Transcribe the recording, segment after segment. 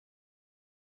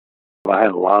I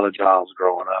had a lot of jobs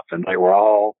growing up, and they were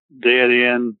all dead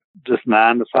end, just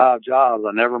 9-to-5 jobs.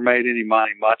 I never made any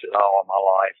money much at all in my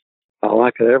life. All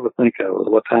I could ever think of was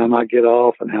what time I get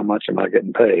off and how much am I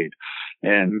getting paid.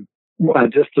 And I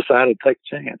just decided to take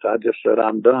a chance. I just said,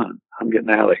 I'm done. I'm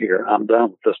getting out of here. I'm done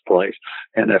with this place.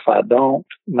 And if I don't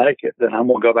make it, then I'm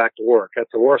going to go back to work. That's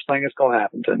the worst thing that's going to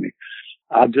happen to me.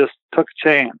 I just took a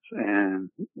chance and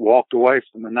walked away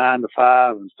from the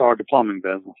 9-to-5 and started the plumbing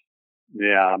business.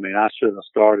 Yeah, I mean, I should have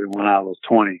started when I was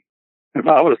 20. If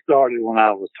I would have started when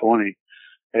I was 20,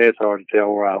 it's hard to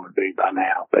tell where I would be by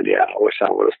now. But yeah, I wish I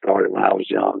would have started when I was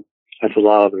young. That's a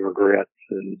lot of the regrets.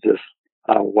 It's just,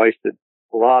 I wasted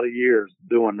a lot of years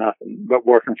doing nothing but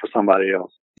working for somebody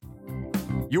else.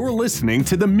 You're listening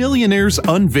to the Millionaires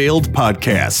Unveiled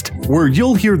podcast, where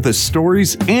you'll hear the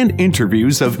stories and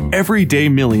interviews of everyday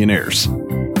millionaires.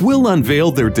 We'll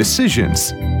unveil their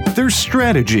decisions, their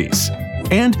strategies,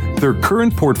 and their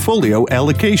current portfolio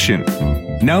allocation.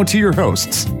 Now to your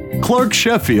hosts, Clark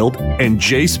Sheffield and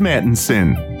Jace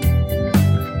Mattinson.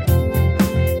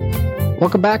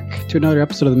 Welcome back to another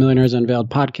episode of the Millionaires Unveiled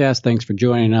podcast. Thanks for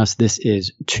joining us. This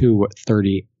is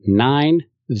 239.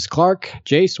 This is Clark.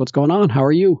 Jace, what's going on? How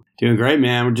are you? Doing great,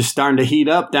 man. We're just starting to heat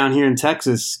up down here in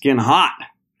Texas. It's getting hot.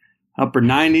 Upper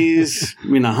 90s, I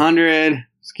mean 100.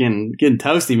 It's getting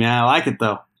toasty, man. I like it,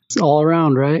 though. It's all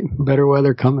around, right? Better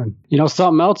weather coming. You know,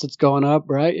 something else that's going up,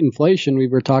 right? Inflation. We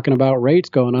were talking about rates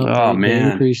going up. Oh, man.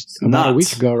 They increased about a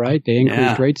week ago, right? They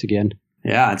increased rates again.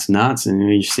 Yeah, it's nuts. And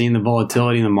you're seeing the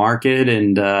volatility in the market.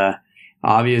 And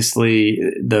obviously,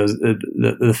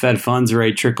 the Fed funds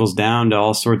rate trickles down to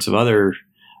all sorts of other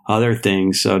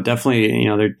things. So definitely, you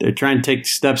know, they're trying to take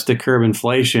steps to curb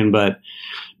inflation, but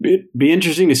it'd be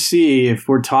interesting to see if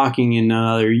we're talking in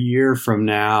another year from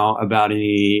now about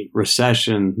any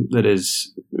recession that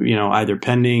is, you know, either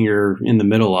pending or in the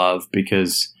middle of,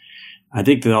 because I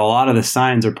think that a lot of the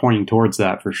signs are pointing towards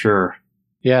that for sure.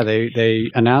 Yeah,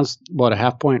 they announced a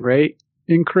 0.5-point rate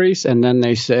increase, and then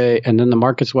the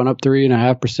markets went up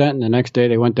 3.5%, and the next day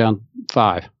they went down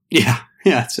 5%. Yeah,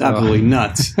 it's absolutely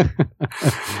nuts.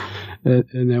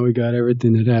 And then we got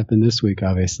everything that happened this week,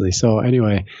 obviously. So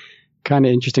anyway, kind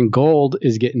of interesting. Gold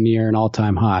is getting near an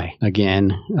all-time high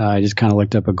again. I just kind of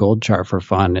looked up a gold chart for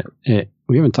fun.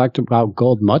 We haven't talked about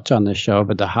gold much on this show,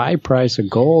 but the high price of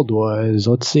gold was,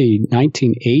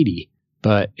 1980,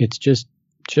 but it's just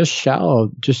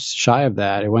shy of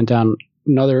that. It went down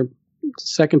another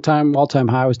second time. All-time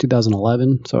high was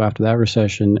 2011. So after that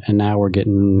recession, and now we're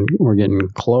getting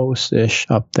close-ish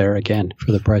up there again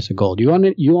for the price of gold. You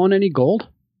own any gold?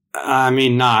 I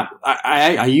mean, not.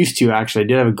 I used to, actually. I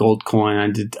did have a gold coin. I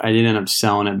did end up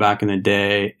selling it back in the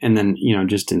day, and then, you know,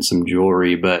 just in some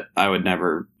jewelry, but I would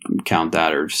never count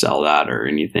that or sell that or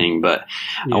anything. But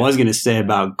yeah. I was going to say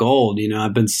about gold, you know,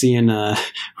 I've been seeing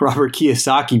Robert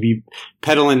Kiyosaki be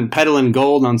peddling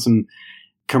gold on some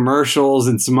commercials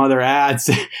and some other ads.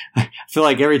 I feel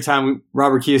like every time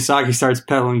Robert Kiyosaki starts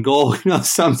peddling gold, you know,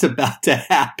 something's about to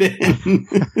happen.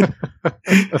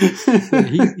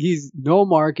 he's no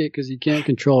market because he can't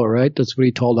control it, right? That's what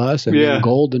he told us. And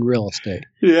gold and real estate.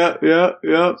 Yeah.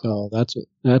 So that's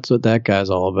what that guy's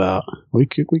all about. We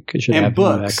should have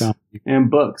books. Him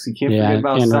and books. You can't forget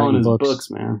about selling his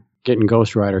books, man. Getting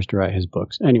ghostwriters to write his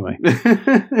books. Anyway,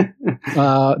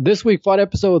 this week, fun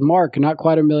episode with Mark. Not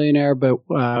quite a millionaire, but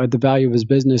the value of his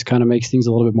business kind of makes things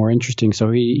a little bit more interesting.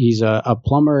 So he's a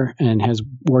plumber and has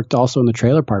worked also in the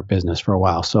trailer park business for a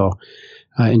while. So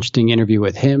interesting interview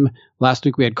with him. Last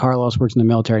week we had Carlos, works in the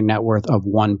military, net worth of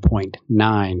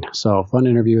 1.9. So fun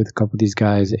interview with a couple of these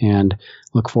guys, and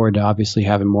look forward to obviously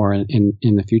having more in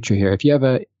the future here.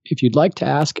 If you'd like to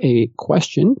ask a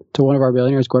question to one of our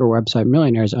millionaires, go to our website,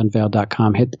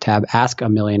 millionairesunveiled.com, hit the tab, Ask a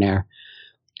Millionaire,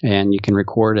 and you can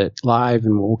record it live,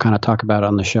 and we'll kind of talk about it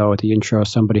on the show at the intro.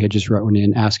 Somebody had just written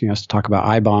in asking us to talk about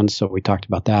I-bonds, so we talked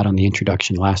about that on the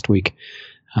introduction last week.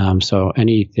 So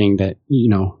anything that, you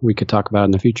know, we could talk about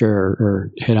in the future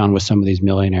or hit on with some of these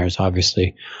millionaires,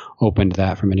 obviously open to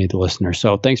that from any of the listeners.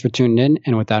 So thanks for tuning in,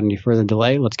 and without any further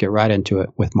delay, let's get right into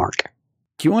it with Mark.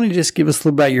 Do you want to just give us a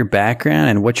little about your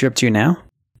background and what you're up to now?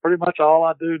 Pretty much all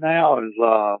I do now is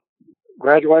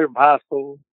graduated from high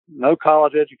school, no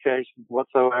college education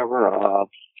whatsoever.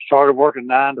 Started working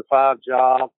 9-to-5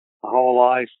 jobs my whole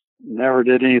life. Never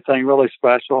did anything really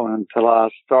special until I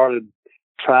started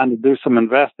trying to do some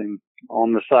investing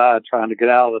on the side, trying to get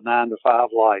out of the 9-to-5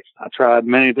 life. I tried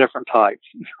many different types,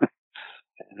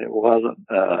 and it wasn't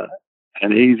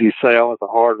an easy sale. It's a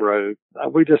hard road.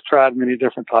 We just tried many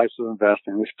different types of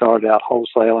investing. We started out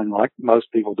wholesaling like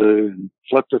most people do and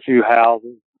flipped a few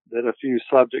houses, did a few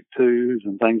subject twos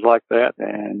and things like that.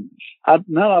 And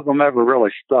none of them ever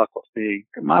really stuck with me.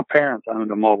 My parents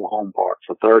owned a mobile home park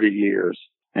for 30 years,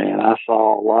 and I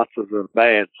saw lots of the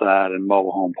bad side in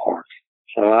mobile home parks.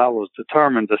 So I was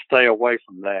determined to stay away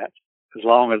from that as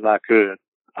long as I could.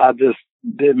 I just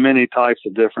did many types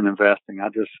of different investing.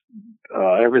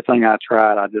 Everything I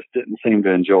tried, I just didn't seem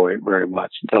to enjoy it very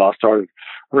much until I started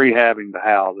rehabbing the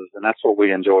houses, and that's what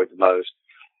we enjoyed the most.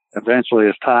 Eventually,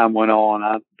 as time went on,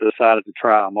 I decided to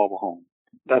try a mobile home.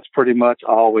 That's pretty much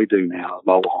all we do now is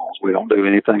mobile homes. We don't do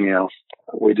anything else.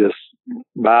 We just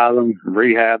buy them,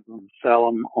 rehab them, sell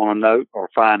them on a note, or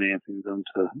financing them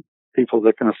to people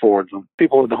that can afford them.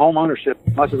 People with the home ownership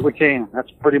as much as we can.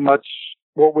 That's pretty much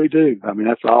what we do. I mean,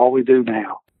 that's all we do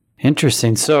now.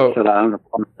 Interesting. So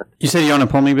you said you own a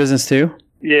plumbing business too?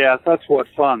 Yeah, that's what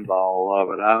funds all of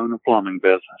it. I own a plumbing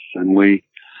business, and we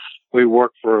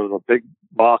work for the big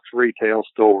box retail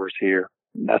stores here.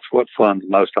 That's what funds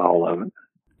most all of it.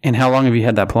 And how long have you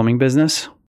had that plumbing business?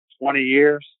 20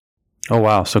 years. Oh,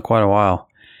 wow. So quite a while.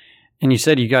 And you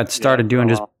said you got started doing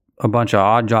just a bunch of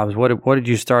odd jobs. What did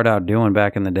you start out doing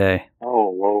back in the day?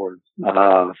 Oh, Lord.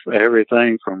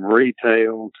 Everything from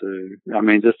retail to,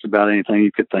 just about anything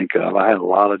you could think of. I had a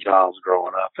lot of jobs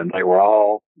growing up, and they were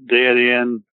all dead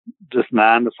end, just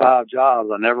 9-to-5 jobs.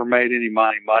 I never made any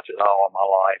money much at all in my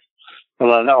life.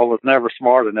 Well, I know I was never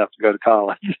smart enough to go to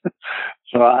college.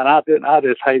 I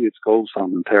just hated school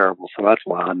something terrible. So that's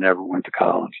why I never went to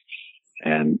college.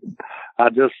 And I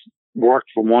just worked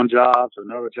from one job to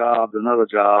another job to another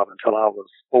job until I was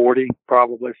 40,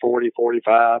 probably 40,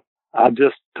 45. I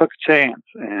just took a chance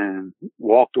and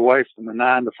walked away from the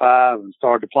 9-to-5 and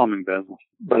started the plumbing business.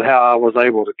 But how I was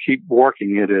able to keep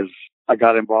working it is I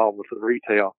got involved with the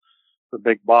retail, the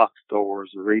big box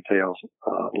stores, the retail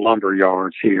lumber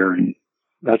yards here. And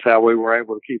that's how we were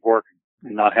able to keep working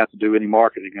and not have to do any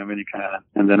marketing of any kind.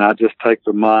 And then I just take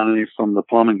the money from the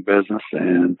plumbing business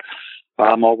and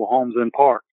buy mobile homes in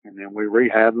park, and then we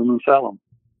rehab them and sell them.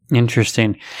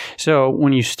 Interesting. So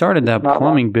when you started that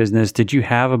plumbing business, did you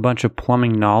have a bunch of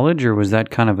plumbing knowledge, or was that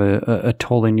kind of a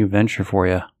totally new venture for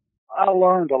you? I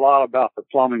learned a lot about the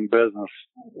plumbing business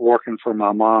working for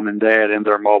my mom and dad in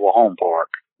their mobile home park.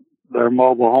 Their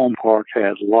mobile home park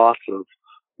has lots of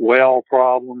well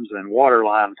problems and water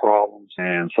line problems.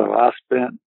 And so I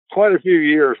spent quite a few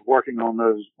years working on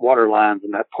those water lines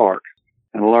in that park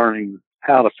and learning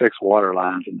how to fix water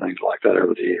lines and things like that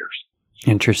over the years.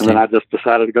 Interesting. And then I just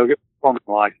decided to go get a plumbing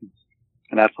license.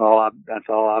 And that's all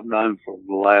I've known for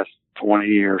the last 20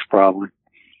 years, probably.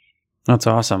 That's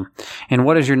awesome. And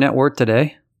what is your net worth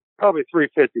today? Probably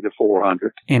 $350 to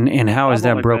 $400. And how is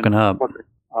that broken up?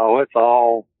 Oh, it's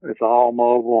all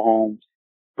mobile homes.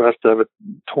 The rest of it,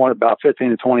 about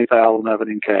 15 to 20,000 of it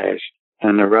in cash,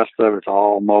 and the rest of it's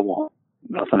all mobile homes,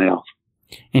 nothing else.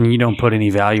 And you don't put any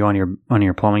value on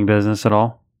your plumbing business at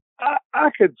all? I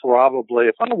could probably,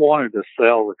 if I wanted to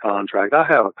sell the contract, I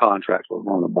have a contract with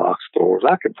one of the box stores.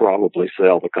 I could probably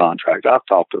sell the contract. I've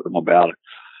talked to them about it.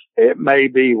 It may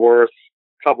be worth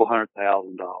a couple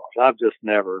 $100,000. I've just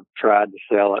never tried to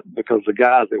sell it because the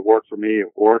guys that work for me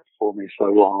have worked for me so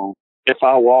long. If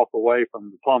I walk away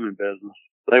from the plumbing business,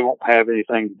 they won't have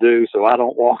anything to do, so I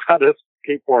don't walk. I just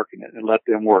keep working it and let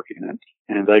them work in it.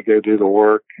 And they go do the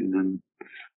work, and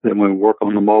then we work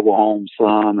on the mobile home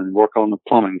some and work on the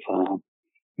plumbing some.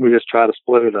 We just try to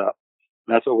split it up.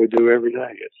 And that's what we do every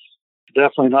day. It's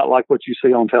definitely not like what you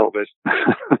see on television.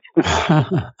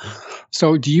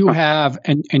 So do you have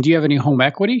any home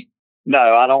equity? No,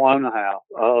 I don't own a house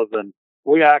other than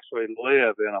we actually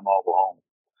live in a mobile home.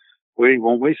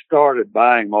 When we started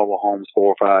buying mobile homes 4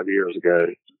 or 5 years ago,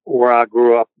 where I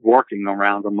grew up working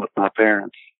around them with my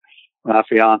parents, my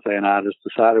fiance and I just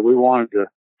decided we wanted to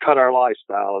cut our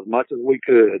lifestyle as much as we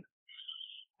could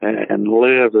and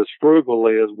live as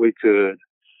frugally as we could.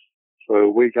 So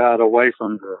we got away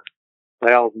from the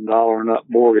 $1,000 and up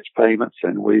mortgage payments,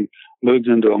 and we moved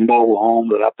into a mobile home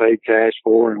that I paid cash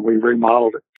for, and we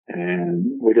remodeled it.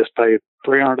 And we just paid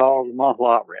 $300 a month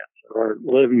lot rent. Our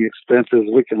living expenses,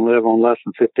 we can live on less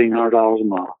than $1,500 a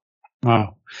month.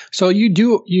 Wow! So you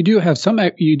do have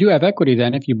equity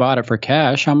then if you bought it for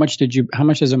cash. How much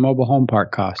does a mobile home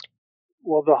park cost?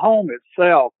 Well, the home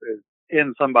itself is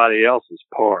in somebody else's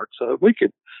park, so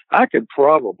I could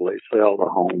probably sell the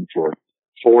home for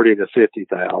 $40,000 to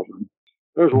 $50,000.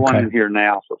 There's one in here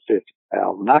now for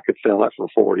 $50,000. I could sell it for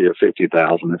 $40,000 or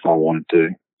 $50,000 if I wanted to.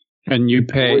 And you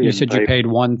said you paid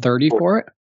 $130 for it?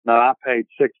 No, I paid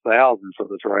 $6,000 for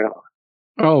the trailer.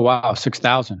 Oh wow,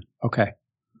 $6,000. Okay.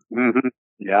 Mm-hmm.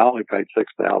 Yeah, I only paid $6,000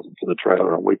 for the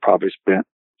trailer. We probably spent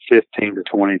 $15,000 to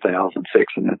 $20,000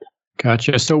 fixing it.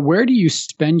 Gotcha. So where do you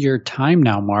spend your time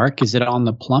now, Mark? Is it on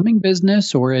the plumbing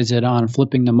business, or is it on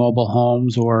flipping the mobile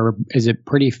homes, or is it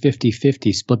pretty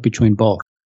 50-50 split between both?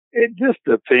 It just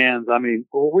depends. I mean,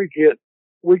 when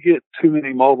we get too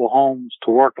many mobile homes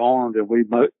to work on, then we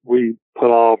put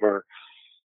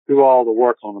do all the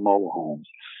work on the mobile homes.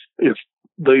 If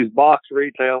these box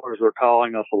retailers are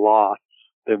calling us a lot,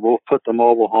 then we'll put the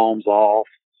mobile homes off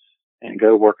and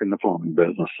go work in the plumbing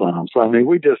business some. So, I mean,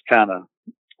 we just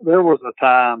there was a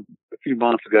time a few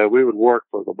months ago, we would work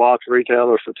for the box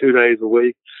retailers for 2 days a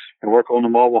week and work on the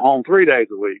mobile home 3 days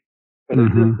a week. But it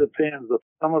just depends.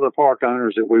 Some of the park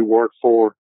owners that we work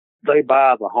for, they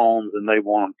buy the homes and they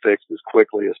want them fixed as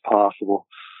quickly as possible.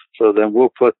 So then we'll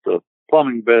put the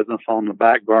plumbing business on the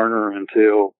back burner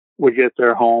until we get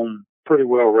their home pretty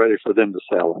well ready for them to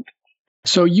sell it.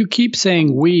 So you keep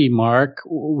saying we, Mark,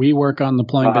 we work on the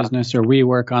plumbing business, or we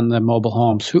work on the mobile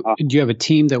homes. Do you have a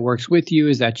team that works with you?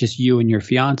 Is that just you and your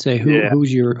fiance?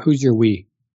 Who's your we?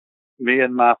 Me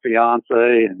and my fiance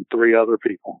and 3 other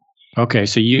people. Okay,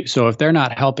 so if they're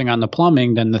not helping on the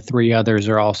plumbing, then the 3 others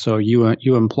are also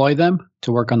you employ them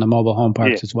to work on the mobile home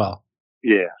parks as well.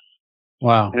 Yes.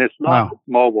 Wow. And it's not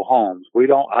mobile homes. I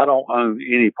don't own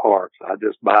any parks. I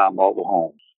just buy mobile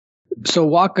homes. So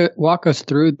walk us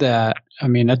through that. I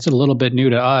mean, that's a little bit new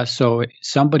to us. So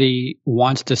somebody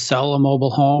wants to sell a mobile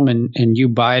home and you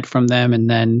buy it from them and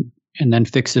then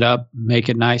fix it up, make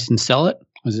it nice and sell it?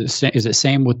 Is it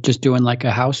same with just doing like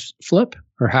a house flip,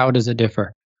 or how does it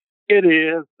differ? It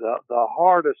is. The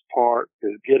hardest part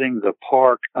is getting the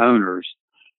park owners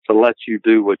to let you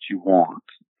do what you want.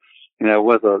 You know,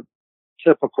 with a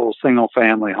typical single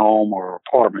family home or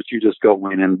apartment, you just go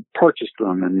in and purchase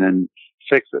them and then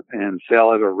fix it and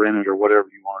sell it or rent it or whatever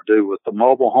you want to do. With the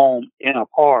mobile home in a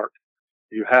park,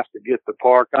 you have to get the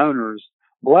park owner's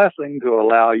blessing to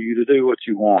allow you to do what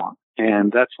you want.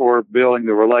 And that's where building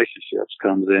the relationships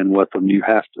comes in with them. You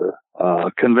have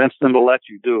to convince them to let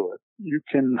you do it. You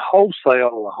can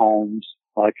wholesale the homes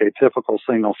like a typical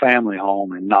single family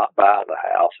home and not buy the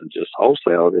house and just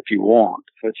wholesale it if you want.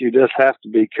 But you just have to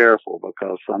be careful,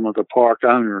 because some of the park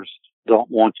owners don't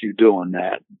want you doing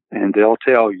that. And they'll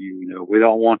tell you, we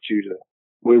don't want you to,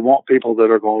 we want people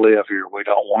that are going to live here. We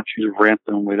don't want you to rent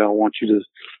them. We don't want you to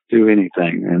do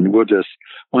anything. And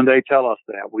when they tell us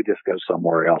that, we just go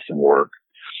somewhere else and work.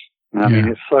 And I mean,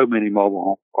 it's so many mobile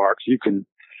home parks. You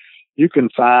can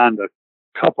find a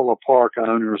couple of park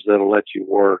owners that'll let you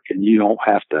work, and you don't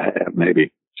have to have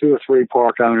maybe 2 or 3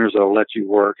 park owners that'll let you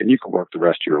work, and you can work the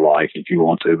rest of your life if you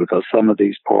want to, because some of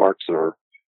these parks are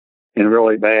in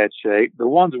really bad shape. The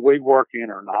ones that we work in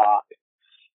are not,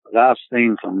 but I've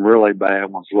seen some really bad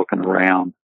ones looking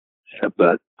around.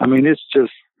 But I mean,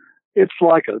 it's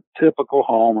like a typical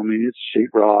home. I mean, it's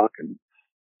sheetrock and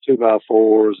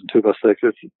 2x4s and 2x6s.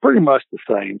 It's pretty much the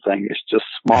same thing. It's just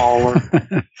smaller.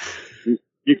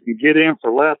 You can get in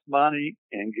for less money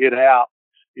and get out.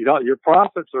 Your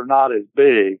profits are not as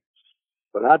big,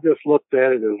 but I just looked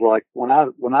at it as like when I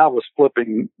was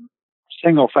flipping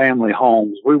single family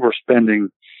homes, we were spending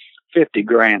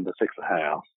 $50,000 to fix a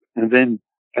house. And then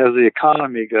as the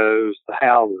economy goes, the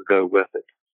houses go with it.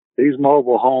 These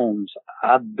mobile homes,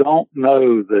 I don't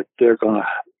know that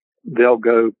they'll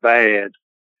go bad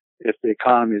if the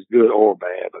economy is good or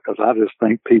bad, because I just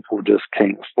think people just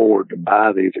can't afford to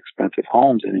buy these expensive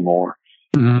homes anymore.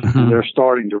 Mm-hmm. They're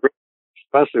starting to,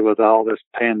 especially with all this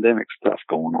pandemic stuff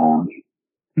going on.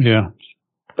 Yeah.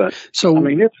 But so I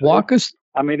mean, it's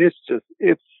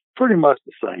pretty much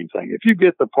the same thing. If you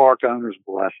get the park owner's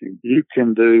blessing, you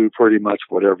can do pretty much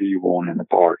whatever you want in the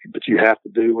park, but you have to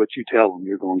do what you tell them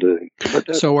you're going to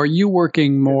do. So are you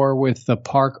working more with the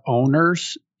park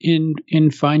owners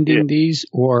in finding these,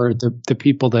 or the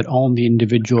people that own the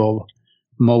individual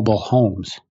mobile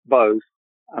homes? Both.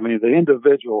 I mean, the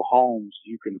individual homes,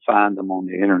 you can find them on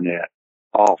the internet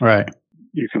often. Right.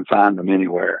 You can find them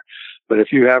anywhere. But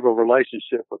if you have a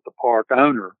relationship with the park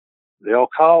owner, they'll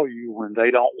call you when they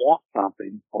don't want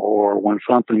something, or when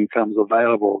something comes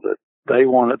available that they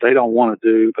don't want to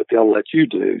do, but they'll let you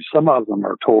do. Some of them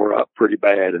are tore up pretty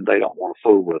bad and they don't want to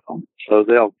fool with them. So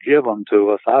they'll give them to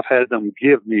us. I've had them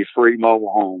give me free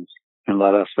mobile homes and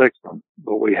let us fix them,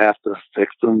 but we have to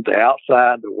fix them the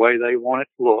outside the way they want it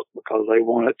to look, because they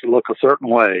want it to look a certain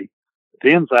way. The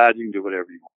inside, you can do whatever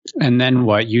you want. And then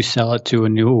what? You sell it to a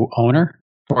new owner,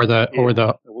 or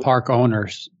the park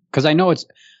owners? Because I know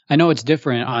it's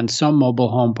different on some mobile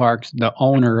home parks. The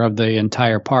owner of the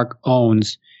entire park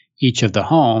owns each of the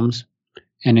homes,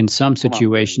 and in some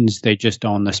situations they just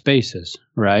own the spaces,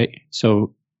 right?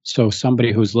 So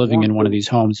somebody who's living in one of these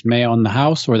homes may own the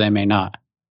house, or they may not.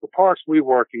 the parks we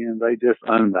work in, they just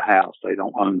own the house. They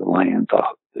don't own the land.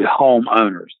 The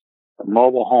homeowners. The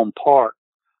mobile home park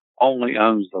only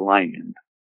owns the land.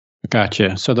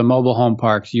 Gotcha. So the mobile home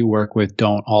parks you work with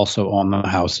don't also own the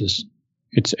houses.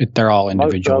 They're all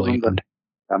individually owned.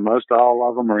 Most all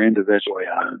of them are individually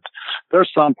owned.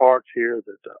 There's some parks here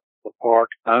that the park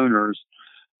owners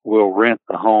will rent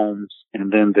the homes,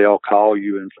 and then they'll call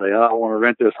you and say, I don't want to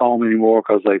rent this home anymore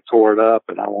because they tore it up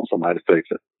and I want somebody to fix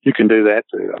it. You can do that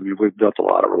too. I mean, we've built a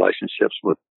lot of relationships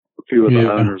with a few of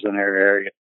the owners in our area.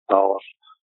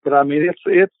 But I mean,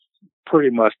 it's pretty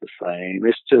much the same.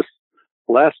 It's just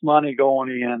less money going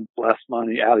in, less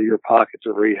money out of your pocket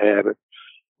to rehab it,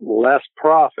 less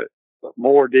profit, but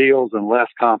more deals and less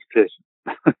competition.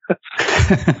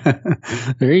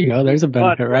 There you go. There's a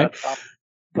benefit, right?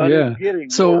 But it's getting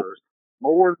worse.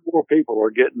 More and more people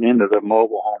are getting into the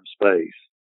mobile home space.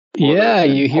 Yeah,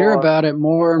 you hear about it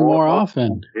more and more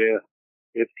often. Yeah,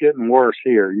 it's getting worse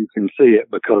here. You can see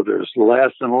it because there's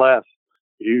less and less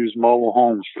used mobile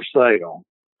homes for sale.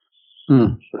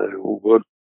 So we'll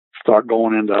start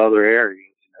going into other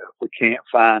areas. If we can't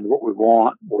find what we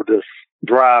want, we'll just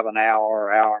drive an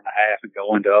hour and a half and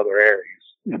go into other areas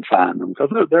and find them because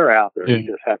they're out there. You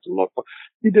just have to look.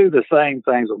 You do the same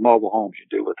things with mobile homes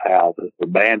you do with houses, the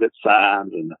bandit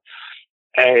signs and the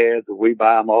ads. We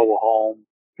buy a mobile home.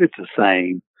 It's the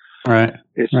same. Right.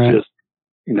 It's just,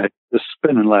 just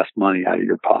spending less money out of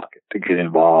your pocket to get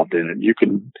involved in it. You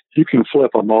can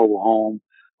flip a mobile home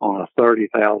on a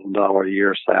 $30,000 a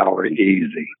year salary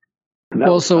easy. And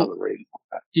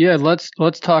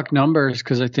let's talk numbers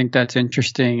because I think that's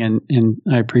interesting, and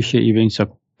I appreciate you being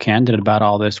so candid about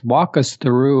all this. Walk us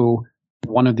through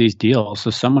one of these deals. So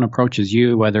someone approaches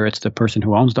you, whether it's the person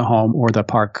who owns the home or the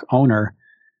park owner,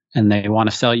 and they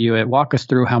want to sell you it. Walk us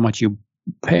through how much you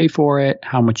pay for it,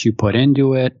 how much you put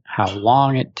into it, how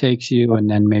long it takes you, and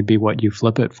then maybe what you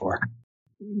flip it for.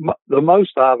 The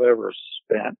most I've ever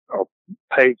spent or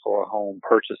paid for a home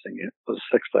purchasing it was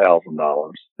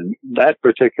 $6,000. And that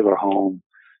particular home,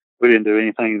 we didn't do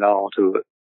anything at all to it.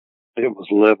 It was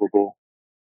livable.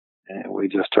 And we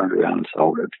just turned around and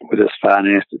sold it. We just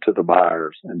financed it to the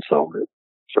buyers and sold it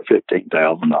for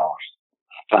 $15,000.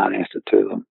 Financed it to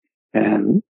them.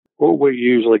 And what we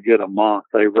usually get a month,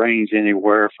 they range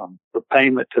anywhere from, the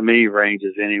payment to me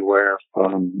ranges anywhere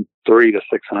from $300 to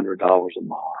 $600 a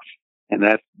month. And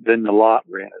then the lot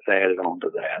rent is added onto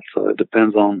that. So it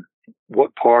depends on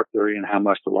what park they're in, how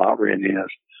much the lot rent is.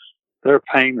 Their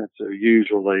payments are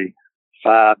usually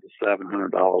 $500 to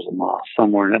 $700 a month,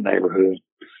 somewhere in that neighborhood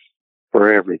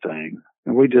for everything.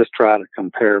 And we just try to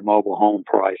compare mobile home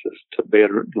prices to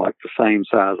better, like the same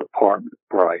size apartment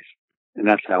price. And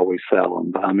that's how we sell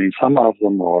them. But I mean, some of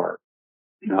them are,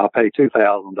 I pay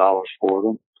 $2,000 for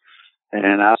them.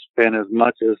 And I spent as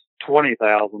much as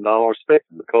 $20,000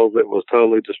 fixing because it was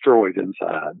totally destroyed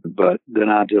inside. But then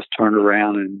I just turned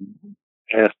around and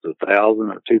asked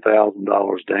 $1,000 or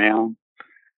 $2,000 down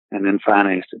and then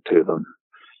financed it to them.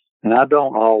 And I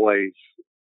don't always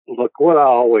look, what I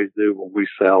always do when we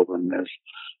sell them is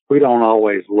we don't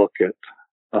always look at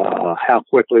how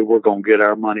quickly we're going to get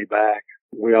our money back.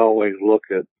 We always look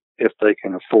at if they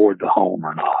can afford the home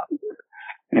or not.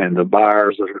 And the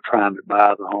buyers that are trying to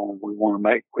buy the home,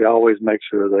 we always make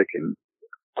sure they can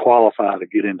qualify to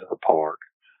get into the park.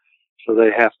 So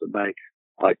they have to make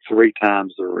like 3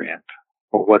 times the rent,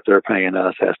 or what they're paying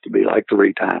us has to be like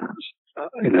 3 times,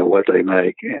 what they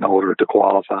make in order to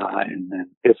qualify. And then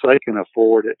if they can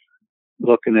afford it,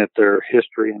 looking at their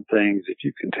history and things, if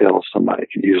you can tell if somebody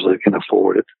usually can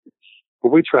afford it.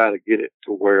 But we try to get it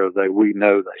to where we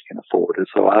know they can afford it,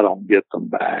 so I don't get them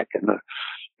back. And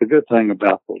the good thing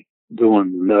about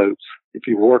doing the notes, if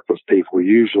you work with people,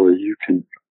 usually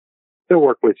they'll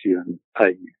work with you and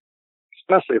pay you,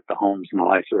 especially if the home's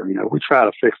nicer. We try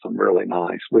to fix them really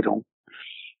nice. We don't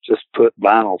just put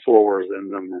vinyl floors in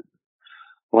them and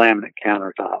laminate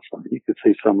countertops. I mean, you can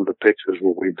see some of the pictures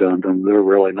where we've done them. They're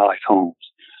really nice homes.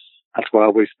 That's why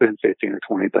we spend $15,000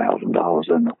 or $20,000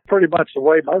 in them. Pretty much the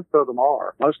way most of them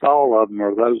are. Most all of them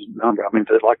are those numbers. I mean,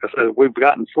 like I said, we've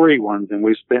gotten free ones and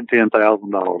we spent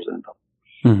 $10,000 in them.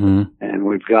 Mm-hmm. And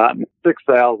we've gotten a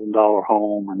 $6,000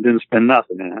 home and didn't spend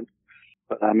nothing in it.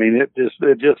 But I mean, it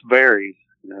just varies.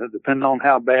 Depending on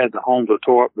how bad the homes are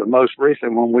tore up. The most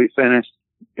recent one we finished,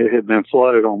 it had been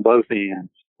flooded on both ends.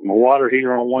 A water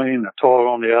heater on one end, a toilet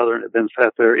on the other, and it had been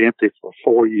sat there empty for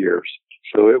 4 years.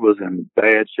 So it was in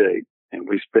bad shape, and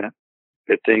we spent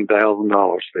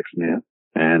 $15,000 fixing it.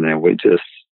 And then we just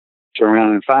turned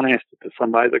around and financed it to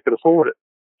somebody that could afford it.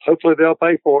 Hopefully they'll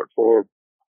pay for it for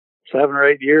 7 or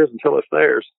 8 years until it's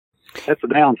theirs. That's the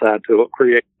downside to it,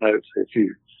 create notes. If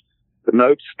you the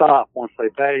notes stop once they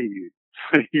pay you.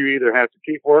 You either have to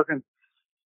keep working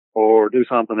or do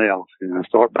something else,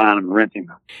 start buying them and renting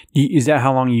them. Is that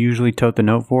how long you usually tote the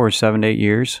note for, 7 to 8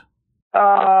 years?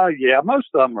 Yeah, most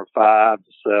of them are 5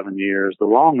 to 7 years. The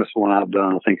longest one I've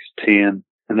done, I think, is 10,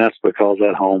 and that's because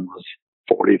that home was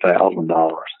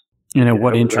 $40,000. And at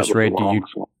what interest rate do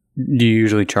you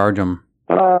usually charge them?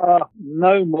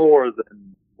 No more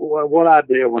than what I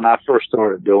did when I first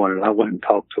started doing it. I went and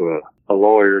talked to a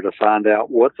lawyer to find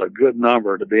out what's a good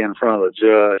number to be in front of the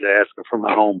judge asking for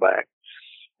my home back.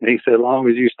 And he said, as long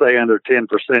as you stay under 10%,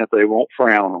 they won't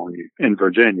frown on you in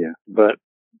Virginia. But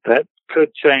that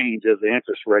could change as the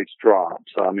interest rates drop.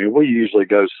 So, I mean, we usually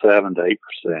go 7 to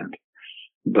 8%.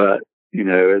 But,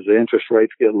 as the interest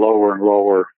rates get lower and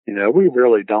lower, we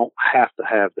really don't have to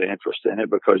have the interest in it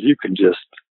because you can just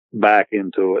back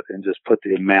into it and just put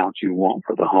the amount you want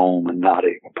for the home and not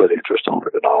even put interest on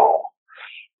it at all.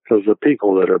 Because the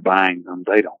people that are buying them,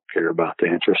 they don't care about the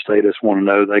interest. They just want to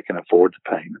know they can afford the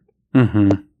payment.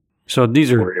 Mm-hmm. So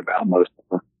these are worry about most of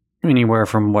them. Anywhere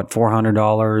from what,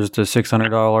 $400 to $600,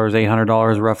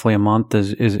 $800 roughly a month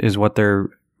is what they're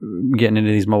getting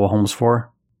into these mobile homes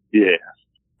for? Yeah.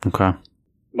 Okay.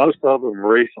 Most of them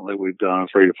recently we've done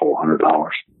 $300 to $400.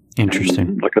 Interesting.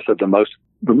 And like I said,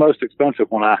 the most expensive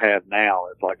one I have now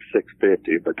is like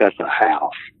 $650, but that's a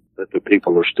house that the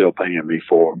people are still paying me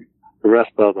for. The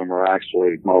rest of them are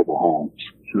actually mobile homes,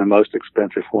 and the most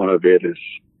expensive one of it is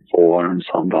 $400 and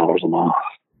some a month.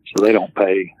 So they don't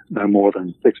pay no more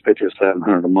than $650 or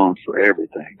 $700 a month for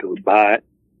everything to buy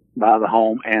the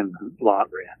home and lot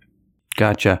rent.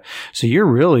 Gotcha. So you're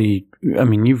really,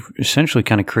 you've essentially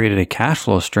kind of created a cash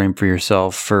flow stream for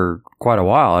yourself for quite a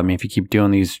while. I mean, if you keep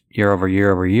doing these year over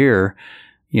year,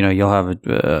 you'll have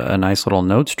a nice little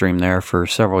note stream there for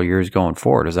several years going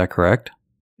forward. Is that correct?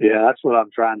 Yeah, that's what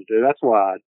I'm trying to do. That's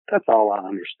all I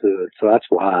understood. So that's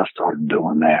why I started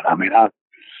doing that. I mean, I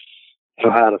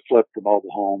know how to flip the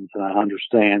mobile homes, and I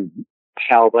understand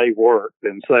how they work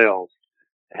themselves,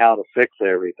 how to fix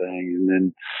everything. And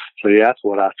then, so yeah, that's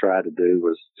what I tried to do,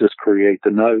 was just create the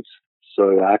notes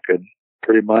so I could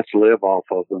pretty much live off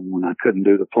of them when I couldn't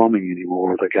do the plumbing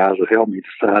anymore. The guys that helped me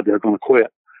decide they're going to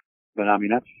quit. But I mean,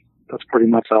 that's pretty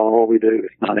much all we do.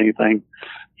 It's not anything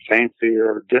fancy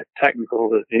or technical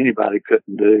that anybody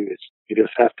couldn't do. You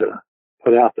just have to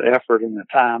put out the effort and the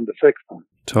time to fix them.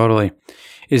 Totally.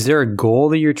 Is there a goal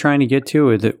that you're trying to get to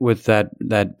with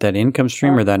that income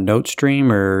stream or that note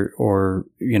stream or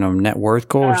net worth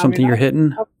goal or something you're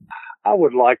hitting? I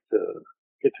would like to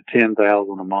get to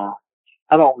 $10,000 a month.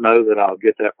 I don't know that I'll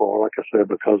get that far, like I said,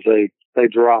 because they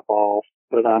drop off.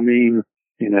 But I mean,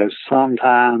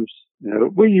 sometimes,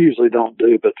 we usually don't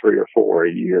do but 3 or 4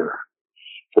 a year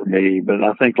for me. But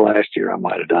I think last year I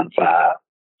might have done 5.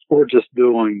 We're just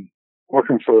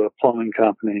working for the plumbing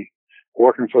company,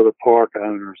 working for the park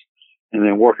owners, and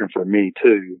then working for me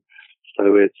too.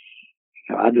 So it's,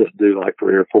 I just do like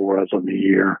 3 or 4 of them a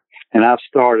year. And I've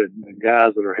started, the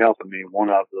guys that are helping me, one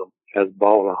of them has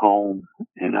bought a home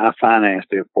and I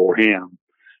financed it for him,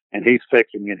 and he's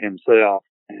fixing it himself,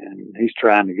 and he's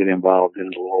trying to get involved in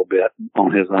it a little bit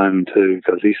on his own too,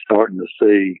 because he's starting to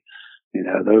see,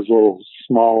 those little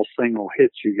small single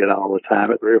hits you get all the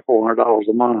time at $300 or $400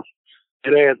 a month.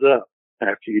 It adds up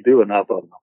after you do enough of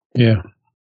them. Yeah.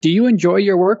 Do you enjoy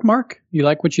your work, Mark? You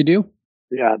like what you do?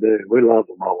 Yeah, I do. We love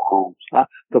the mobile homes.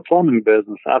 The plumbing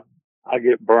business, I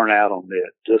get burnt out on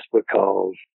it just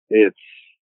because it's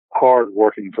hard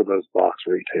working for those box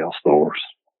retail stores.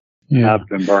 Yeah. I've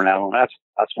been burnt out on that.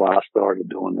 That's why I started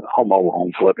doing the mobile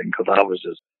home flipping, because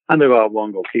I knew I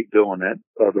wasn't going to keep doing that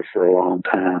other for a long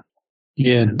time.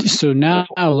 Yeah. So now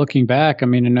looking back, I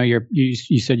mean, I know you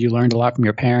said you learned a lot from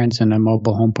your parents and a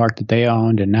mobile home park that they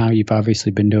owned, and now you've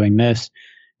obviously been doing this.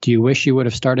 Do you wish you would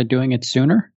have started doing it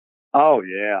sooner? Oh,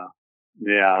 yeah.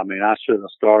 Yeah. I mean, I should have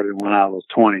started when I was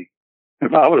 20.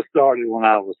 If I would have started when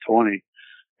I was 20,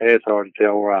 it's hard to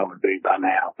tell where I would be by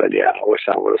now. But yeah, I wish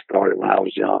I would have started when I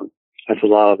was young. That's a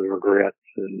lot of the regrets.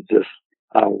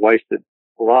 I wasted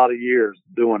a lot of years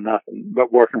doing nothing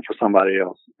but working for somebody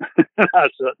else. I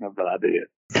shouldn't have, but I did.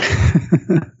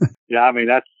 Yeah, I mean,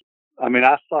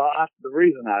 the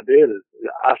reason I did is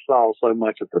I saw so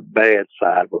much of the bad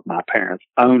side with my parents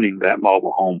owning that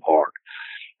mobile home park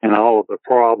and all of the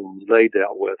problems they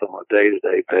dealt with on a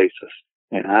day-to-day basis.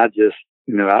 And I just,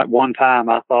 at one time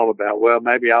I thought about, well,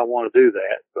 maybe I want to do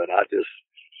that, but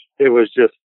it was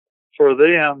just, for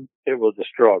them, it was a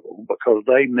struggle because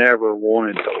they never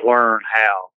wanted to learn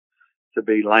how to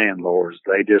be landlords.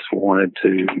 They just wanted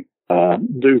to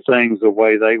do things the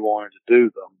way they wanted to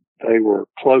do them. they were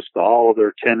close to all of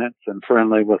their tenants and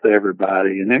friendly with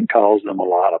everybody, and it caused them a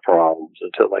lot of problems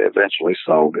until they eventually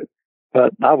sold it.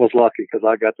 But I was lucky because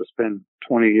I got to spend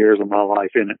 20 years of my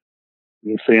life in it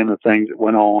and seeing the things that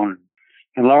went on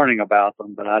and learning about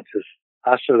them. But I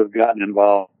should have gotten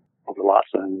involved a lot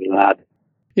sooner than I did.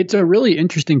 It's a really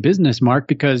interesting business, Mark,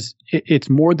 because it's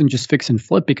more than just fix and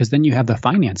flip, because then you have the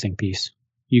financing piece.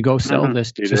 You go sell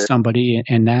this to somebody,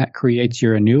 and that creates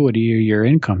your annuity or your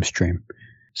income stream.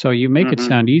 So you make it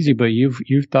sound easy, but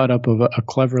you've thought up of a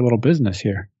clever little business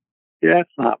here. Yeah,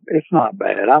 it's not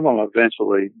bad. I'm going to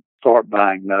eventually start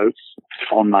buying notes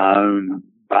on my own, and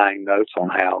buying notes on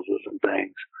houses and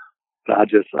things. But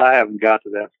I haven't got to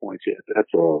that point yet.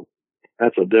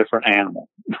 That's a different animal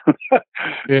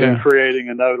than creating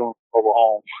a note on a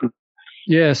home.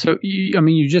 Yeah. So,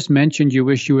 you just mentioned you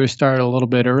wish you would have started a little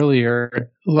bit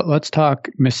earlier. Let's talk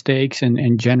mistakes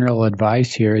and general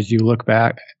advice here as you look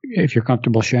back. If you're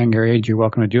comfortable sharing your age, you're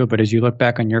welcome to do it. But as you look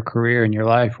back on your career and your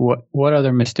life, what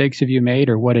other mistakes have you made,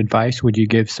 or what advice would you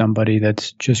give somebody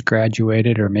that's just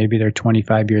graduated, or maybe they're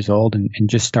 25 years old and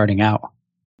just starting out?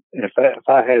 If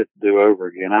I had it to do over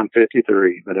again, I'm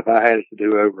 53, but if I had it to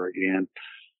do over again,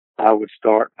 I would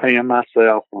start paying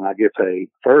myself when I get paid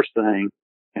first thing,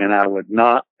 and I would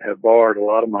not have borrowed a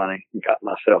lot of money and got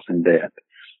myself in debt.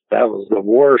 That was the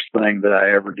worst thing that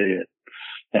I ever did.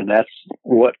 And that's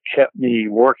what kept me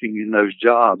working in those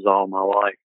jobs all my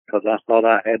life, because I thought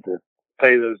I had to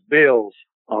pay those bills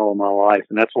all my life,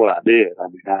 and that's what I did.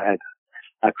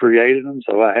 I created them,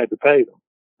 so I had to pay them.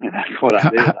 And that's what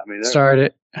I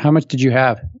did. How much did you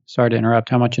have? Sorry to interrupt.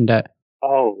 How much in debt?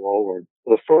 Oh, Lord.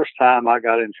 The first time I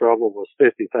got in trouble was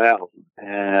 $50,000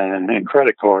 and in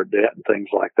credit card debt and things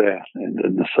like that. And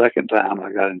then the second time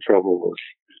I got in trouble was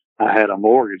I had a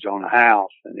mortgage on a house,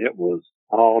 and it was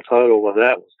all total with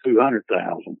that was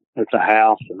 $200,000. It's a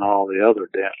house and all the other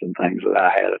debts and things that I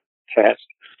had attached.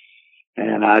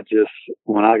 And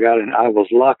when I got in, I was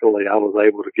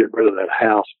able to get rid of that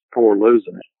house before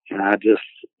losing it. And I just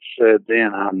said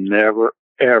then, I'm never,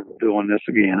 ever doing this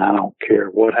again. I don't care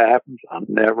what happens. I'm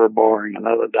never borrowing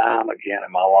another dime again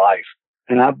in my life.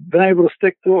 And I've been able to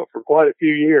stick to it for quite a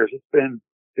few years. It's been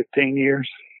 15 years.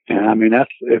 And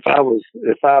that's, if I was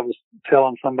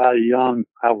telling somebody young,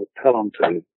 I would tell them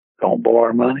to don't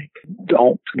borrow money.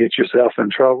 Don't get yourself in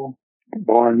trouble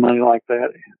borrowing money like that,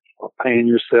 or paying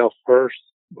yourself first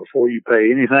before you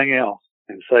pay anything else,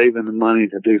 and saving the money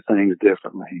to do things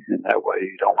differently. And that way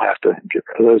you don't have to get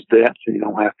rid of those debts, and you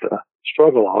don't have to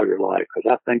struggle all your life. Because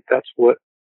I think that's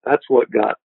what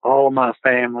got all of my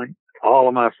family, all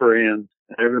of my friends,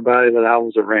 and everybody that I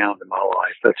was around in my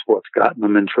life, that's what's gotten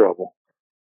them in trouble.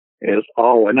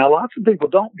 Now lots of people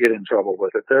don't get in trouble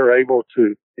with it. They're able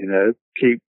to,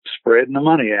 keep spreading the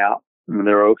money out, and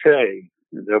they're okay.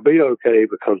 They'll be okay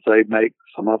because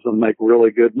some of them make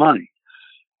really good money.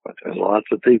 But there's lots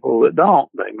of people that don't.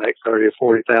 They make $30,000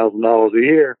 or $40,000 a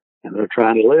year, and they're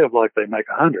trying to live like they make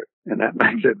 $100,000, and that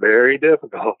makes it very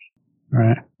difficult.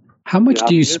 Right. How much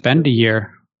do you spend a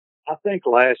year? I think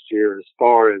last year, as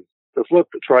far as to flip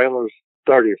the trailers,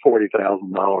 $30,000 or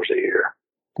 $40,000 a year.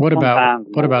 What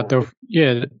about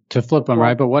to flip them,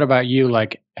 right? But what about you,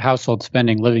 like household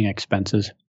spending, living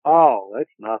expenses? Oh, that's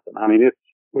nothing.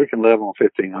 We can live on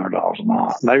 $1,500 a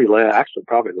month, maybe less. Actually,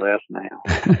 probably less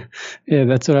now. Yeah,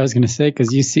 that's what I was going to say.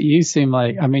 Because you seem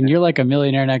like, you're like a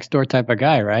millionaire next door type of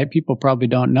guy, right? People probably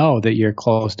don't know that you're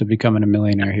close to becoming a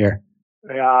millionaire here.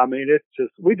 Yeah,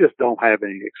 we just don't have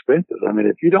any expenses.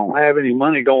 If you don't have any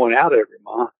money going out every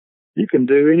month, you can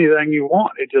do anything you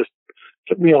want. It just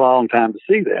took me a long time to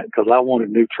see that, because I wanted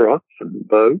new trucks and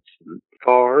boats and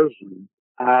cars and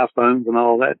iPhones and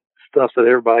all that stuff that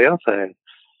everybody else had.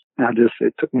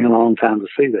 It took me a long time to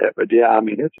see that. But yeah,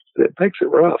 it makes it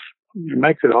rough. It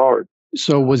makes it hard.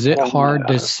 So was it hard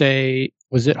to say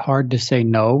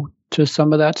no to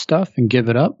some of that stuff and give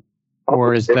it up?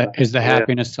 Or is the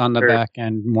happiness on the back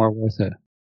end more worth it?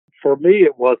 For me,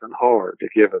 it wasn't hard to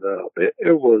give it up.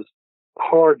 It was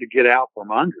hard to get out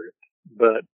from under it.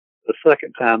 But the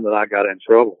second time that I got in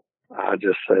trouble, I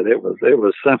just said it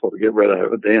was simple to get rid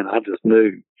of it. Then I just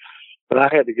knew. But I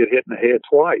had to get hit in the head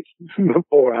twice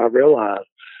before I realized.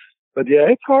 But yeah,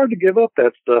 it's hard to give up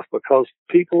that stuff, because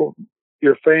people,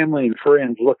 your family and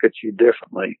friends, look at you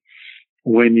differently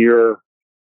when you're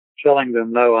telling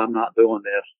them, no, I'm not doing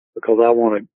this because I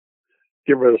want to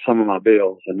get rid of some of my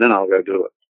bills, and then I'll go do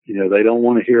it. They don't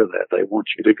want to hear that. They want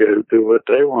you to go do what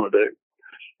they want to do.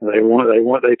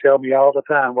 They tell me all the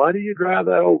time, why do you drive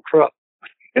that old truck?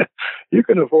 You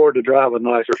can afford to drive a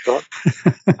nicer truck.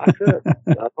 I could.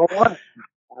 I don't want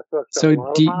it.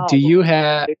 So do you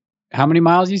have, how many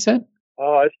miles you said?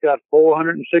 Oh, it's got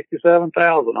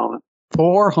 467,000 on it.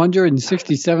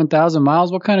 467,000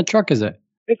 miles. What kind of truck is it?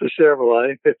 It's a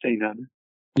Chevrolet 1500.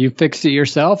 You fix it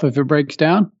yourself if it breaks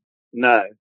down? No,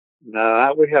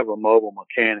 we have a mobile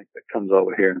mechanic that comes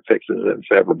over here and fixes it if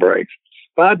it ever breaks.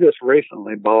 But I just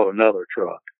recently bought another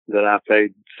truck that I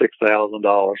paid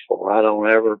 $6,000 for. I don't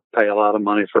ever pay a lot of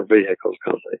money for vehicles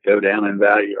because they go down in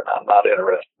value, and I'm not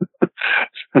interested.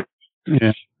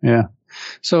 Yeah.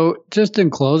 So just in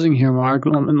closing here, Mark,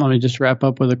 let me just wrap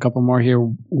up with a couple more here.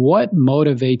 What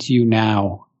motivates you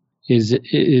now? Is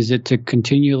it to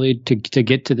continually to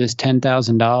get to this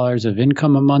 $10,000 of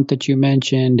income a month that you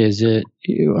mentioned?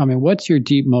 What's your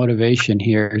deep motivation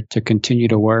here to continue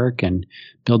to work and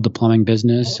build the plumbing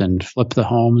business and flip the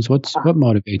homes? What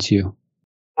motivates you?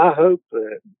 I hope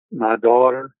that my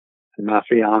daughter and my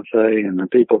fiance and the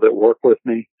people that work with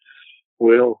me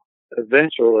will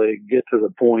eventually get to the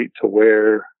point to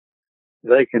where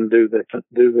they can do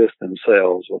this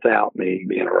themselves without me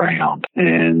being around.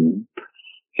 And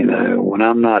when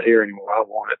I'm not here anymore, I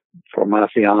want it for my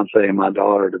fiance and my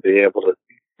daughter to be able to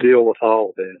deal with all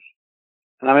of this.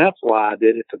 And that's why I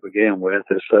did it to begin with,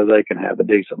 is so they can have a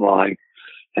decent life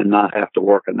and not have to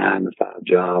work a 9-to-5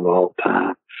 job all the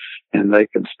time. And they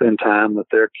can spend time with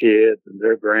their kids and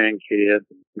their grandkids,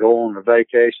 go on the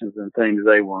vacations and things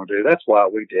they want to do. That's why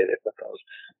we did it, because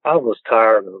I was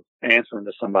tired of answering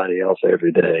to somebody else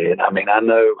every day. And I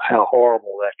know how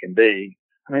horrible that can be.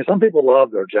 Some people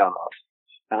love their jobs.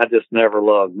 I just never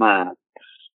loved mine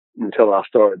until I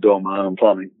started doing my own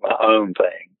plumbing, my own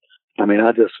thing.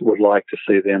 I just would like to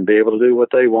see them be able to do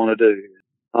what they want to do,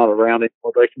 not around it,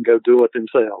 or they can go do it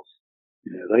themselves.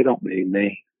 They don't need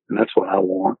me, and that's what I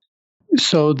want.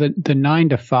 So the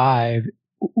 9-to-5,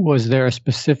 was there a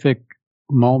specific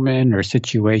moment or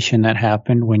situation that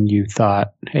happened when you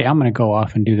thought, hey, I'm going to go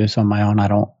off and do this on my own. I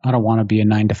don't want to be a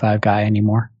 9-to-5 guy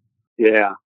anymore?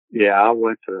 Yeah. I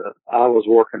was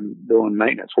doing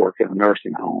maintenance work in a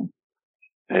nursing home,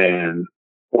 and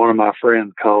one of my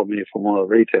friends called me from one of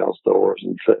the retail stores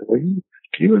and said, well,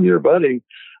 you and your buddy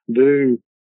do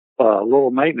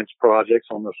little maintenance projects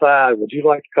on the side. Would you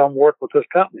like to come work with this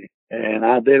company? And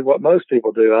I did what most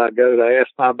people do. I go to ask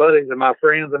my buddies and my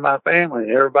friends and my family,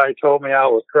 and everybody told me I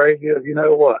was crazy. You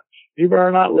know what? You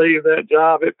better not leave that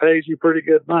job. It pays you pretty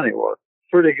good money. Well,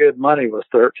 pretty good money was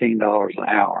 $13 an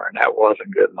hour, and that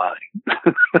wasn't good money.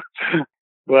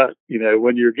 But,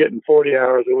 when you're getting 40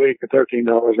 hours a week at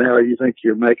 $13 an hour, you think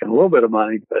you're making a little bit of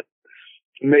money. But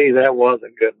to me, that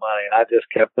wasn't good money. And I just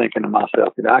kept thinking to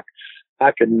myself,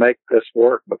 I can make this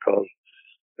work, because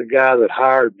the guy that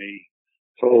hired me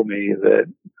told me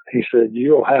that, he said,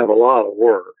 you'll have a lot of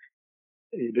work.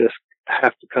 You just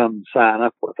have to come sign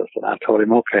up with us. And I told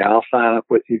him, okay, I'll sign up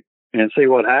with you and see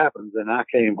what happens. And I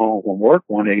came home from work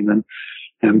one evening,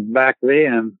 and back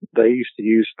then they used to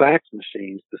use fax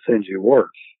machines to send you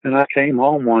work. And I came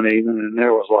home one evening, and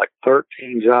there was like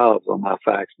 13 jobs on my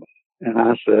fax machine. And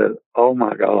I said, oh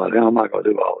my God, how am I going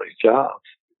to do all these jobs?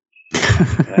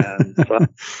 And so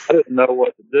I didn't know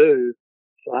what to do.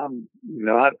 So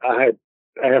I had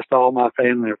asked all my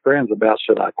family and friends about,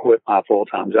 should I quit my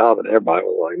full-time job? And everybody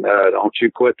was like, no, don't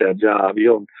you quit that job.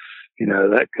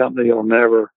 That company will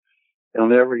never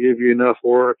give you enough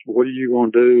work. What are you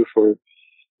going to do for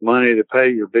money to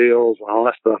pay your bills and all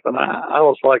that stuff? And I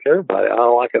was like everybody.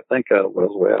 All I could think of was,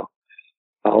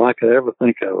 all I could ever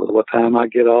think of was what time I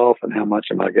get off and how much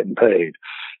am I getting paid.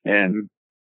 And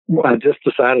I just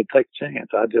decided to take a chance.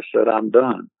 I just said, I'm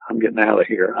done. I'm getting out of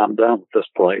here. I'm done with this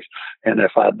place. And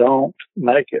if I don't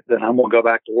make it, then I'm going to go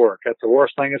back to work. That's the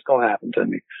worst thing that's going to happen to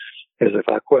me, is if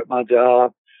I quit my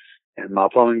job and my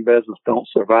plumbing business don't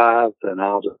survive, then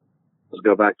I'll just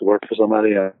go back to work for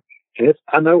somebody else.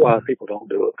 I know why people don't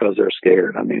do it, because they're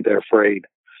scared. They're afraid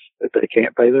that they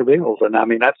can't pay their bills. And I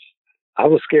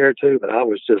was scared too, but I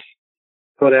was just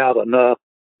put out enough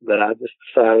that I just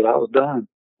decided I was done.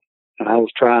 And I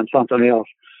was trying something else,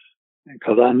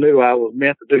 because I knew I was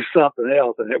meant to do something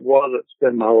else, and it wasn't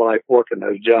spend my life working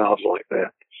those jobs like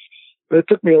that. But it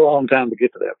took me a long time to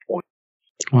get to that point.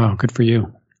 Wow, good for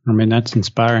you. That's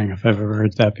inspiring if I've ever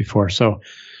heard that before. So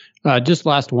just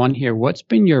last one here. What's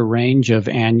been your range of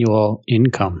annual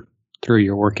income through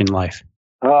your working life?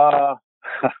 That's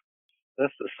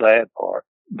the sad part.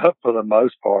 But for the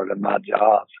most part of my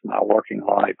jobs, my working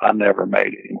life, I never made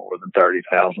any more than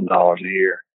 $30,000 a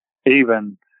year.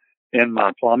 Even in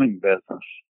my plumbing business,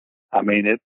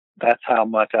 that's how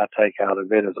much I take out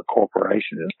of it as a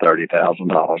corporation, is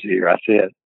 $30,000 a year. That's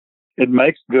it. It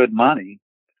makes good money,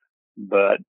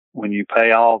 but when you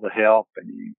pay all the help and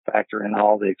you factor in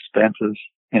all the expenses,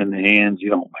 in the end, you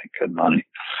don't make good money.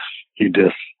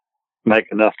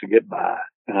 make enough to get by.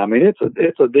 And I mean,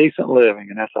 it's a decent living,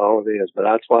 and that's all it is. But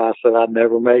that's why I said I'd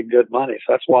never made good money.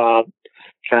 So that's why I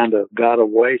kind of got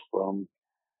away from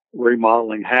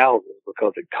remodeling houses,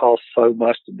 because it costs so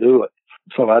much to do it.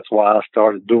 So that's why I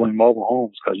started doing mobile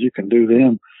homes, because you can do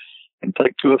them and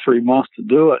take 2 or 3 months to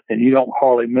do it, and you don't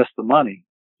hardly miss the money,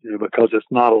 because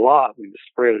it's not a lot. We just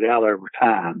spread it out over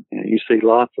time. And you see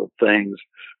lots of things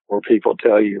where people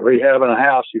tell you, rehabbing a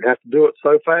house, you have to do it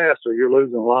so fast or you're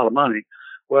losing a lot of money.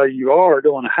 Well, you are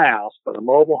doing a house, but a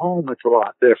mobile home, it's a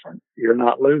lot different. You're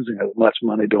not losing as much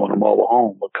money doing a mobile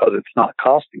home, because it's not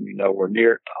costing you nowhere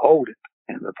near it to hold it.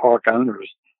 And the park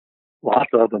owners,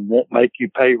 lots of them won't make you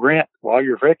pay rent while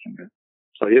you're fixing it.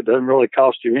 So it doesn't really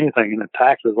cost you anything. And the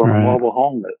taxes on a mobile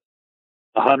home is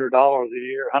 $100 a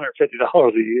year,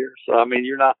 $150 a year. So, I mean,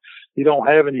 you don't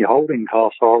have any holding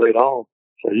costs hardly at all.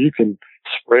 So you can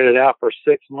spread it out for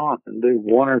 6 months and do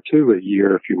 1 or 2 a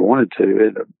year if you wanted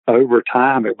to. Over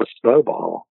time, it would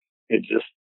snowball. It's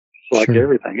like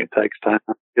everything. It takes time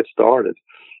to get started.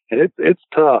 And it's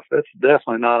tough. It's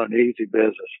definitely not an easy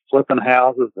business. Flipping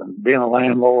houses and being a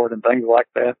landlord and things like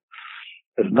that.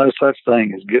 There's no such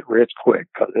thing as get rich quick,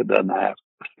 because it doesn't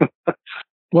happen.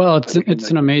 Well,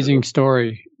 it's an amazing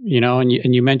story, and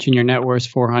you mentioned your net worth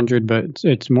 400, but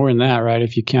it's more than that, right?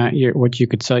 If you count what you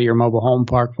could sell your mobile home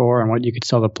park for and what you could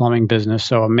sell the plumbing business.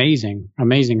 So amazing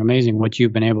what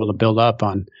you've been able to build up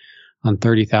on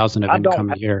 30,000 of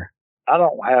income a year. I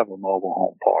don't have a mobile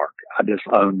home park. I just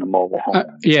own the mobile home. I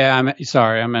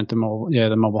meant the mobile. Yeah,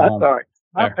 the mobile home. Sorry.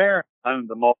 My parents owned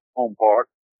the mobile home park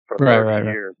for 30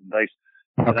 years, and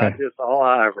all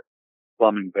I ever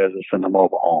plumbing business in the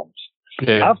mobile homes.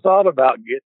 Yeah. I've thought about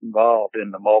getting involved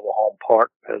in the mobile home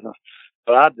park business,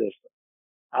 but I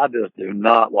just do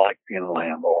not like being a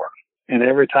landlord. And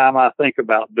every time I think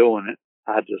about doing it,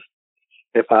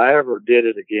 if I ever did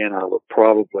it again, I would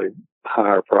probably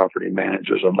hire property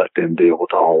managers and let them deal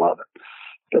with all of it.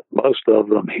 But most of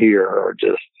them here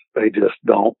they just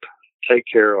don't take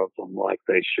care of them like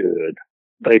they should.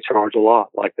 They charge a lot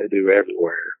like they do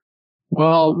everywhere.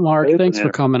 Well, Mark, thanks for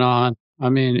coming on. I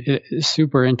mean, it's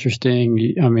super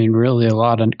interesting. I mean, really a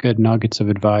lot of good nuggets of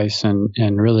advice and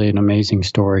really an amazing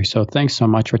story. So thanks so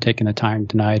much for taking the time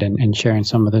tonight and sharing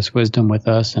some of this wisdom with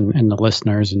us and the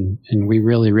listeners. And we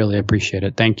really, really appreciate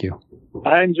it. Thank you.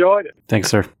 I enjoyed it. Thanks,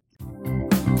 sir.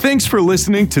 Thanks for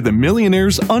listening to the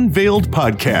Millionaires Unveiled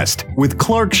podcast with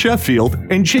Clark Sheffield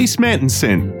and Chase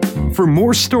Mattinson. For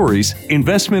more stories,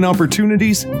 investment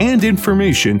opportunities, and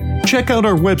information, check out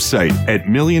our website at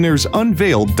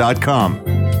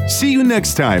millionairesunveiled.com. See you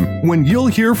next time when you'll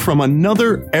hear from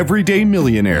another everyday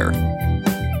millionaire.